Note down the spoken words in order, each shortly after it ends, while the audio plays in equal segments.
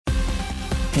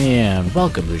And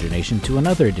welcome, Hoosier Nation, to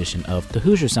another edition of the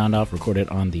Hoosier Sound-Off, recorded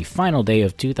on the final day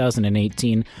of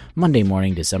 2018, Monday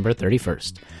morning, December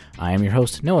 31st. I am your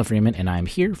host, Noah Freeman, and I am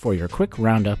here for your quick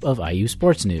roundup of IU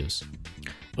sports news.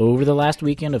 Over the last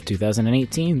weekend of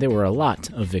 2018, there were a lot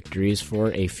of victories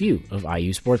for a few of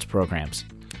IU sports programs.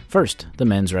 First, the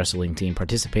men's wrestling team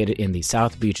participated in the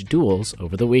South Beach Duels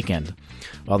over the weekend.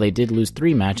 While they did lose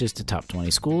 3 matches to top 20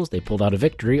 schools, they pulled out a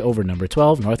victory over number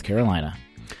 12, North Carolina.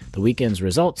 The weekend's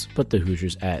results put the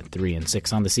Hoosiers at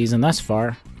 3-6 on the season thus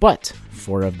far, but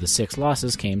 4 of the 6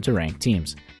 losses came to ranked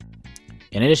teams.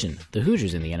 In addition, the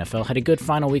Hoosiers in the NFL had a good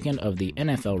final weekend of the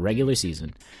NFL regular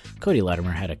season. Cody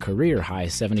Latimer had a career-high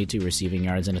 72 receiving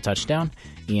yards and a touchdown.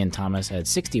 Ian Thomas had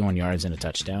 61 yards and a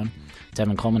touchdown.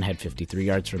 Tevin Coleman had 53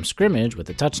 yards from scrimmage with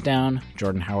a touchdown.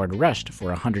 Jordan Howard rushed for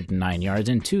 109 yards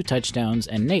and 2 touchdowns,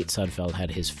 and Nate Sudfeld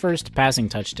had his first passing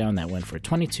touchdown that went for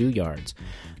 22 yards.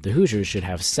 The Hoosiers should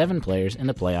have 7 players in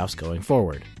the playoffs going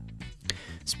forward.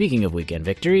 Speaking of weekend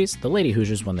victories, the Lady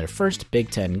Hoosiers won their first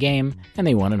Big Ten game, and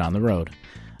they won it on the road.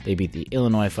 They beat the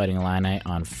Illinois Fighting Illini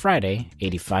on Friday,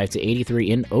 85-83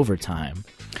 in overtime.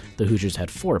 The Hoosiers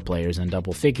had 4 players in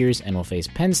double figures and will face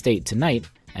Penn State tonight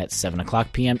at 7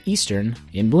 o'clock p.m. Eastern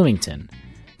in Bloomington.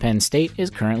 Penn State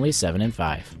is currently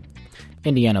 7-5.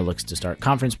 Indiana looks to start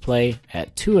conference play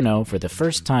at 2-0 for the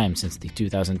first time since the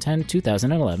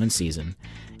 2010-2011 season.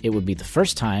 It would be the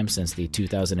first time since the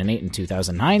 2008 and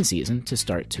 2009 season to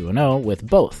start 2-0 with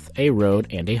both a road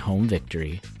and a home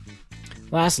victory.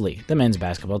 Lastly, the men's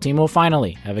basketball team will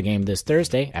finally have a game this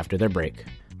Thursday after their break.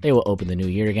 They will open the new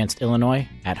year against Illinois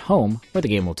at home, where the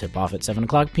game will tip off at 7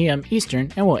 o'clock p.m.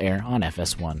 Eastern and will air on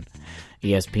FS1.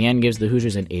 ESPN gives the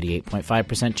Hoosiers an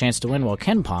 88.5% chance to win, while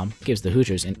KenPom gives the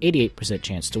Hoosiers an 88%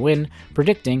 chance to win,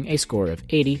 predicting a score of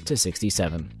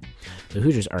 80-67. The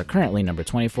Hoosiers are currently number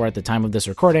 24 at the time of this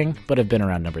recording, but have been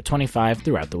around number 25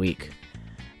 throughout the week.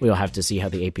 We will have to see how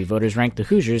the AP voters rank the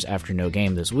Hoosiers after no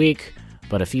game this week,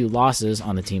 but a few losses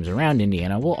on the teams around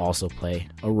Indiana will also play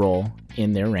a role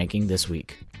in their ranking this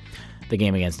week. The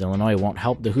game against Illinois won't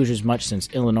help the Hoosiers much since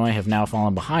Illinois have now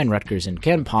fallen behind Rutgers in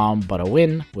KenPom, but a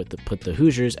win would put the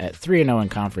Hoosiers at 3-0 in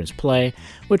conference play,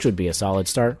 which would be a solid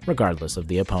start regardless of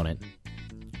the opponent.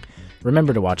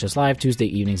 Remember to watch us live Tuesday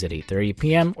evenings at 8:30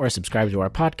 p.m. or subscribe to our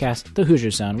podcast, The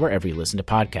Hoosier Sound, wherever you listen to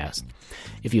podcasts.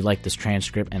 If you like this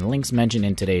transcript and links mentioned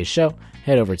in today's show,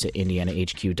 head over to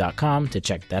indianahq.com to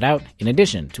check that out, in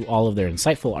addition to all of their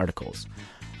insightful articles.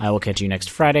 I will catch you next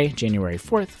Friday, January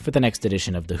 4th, for the next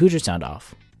edition of the Hoosier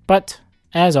Sound-Off. But,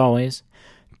 as always,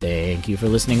 thank you for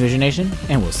listening, Hoosier Nation,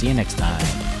 and we'll see you next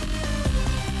time.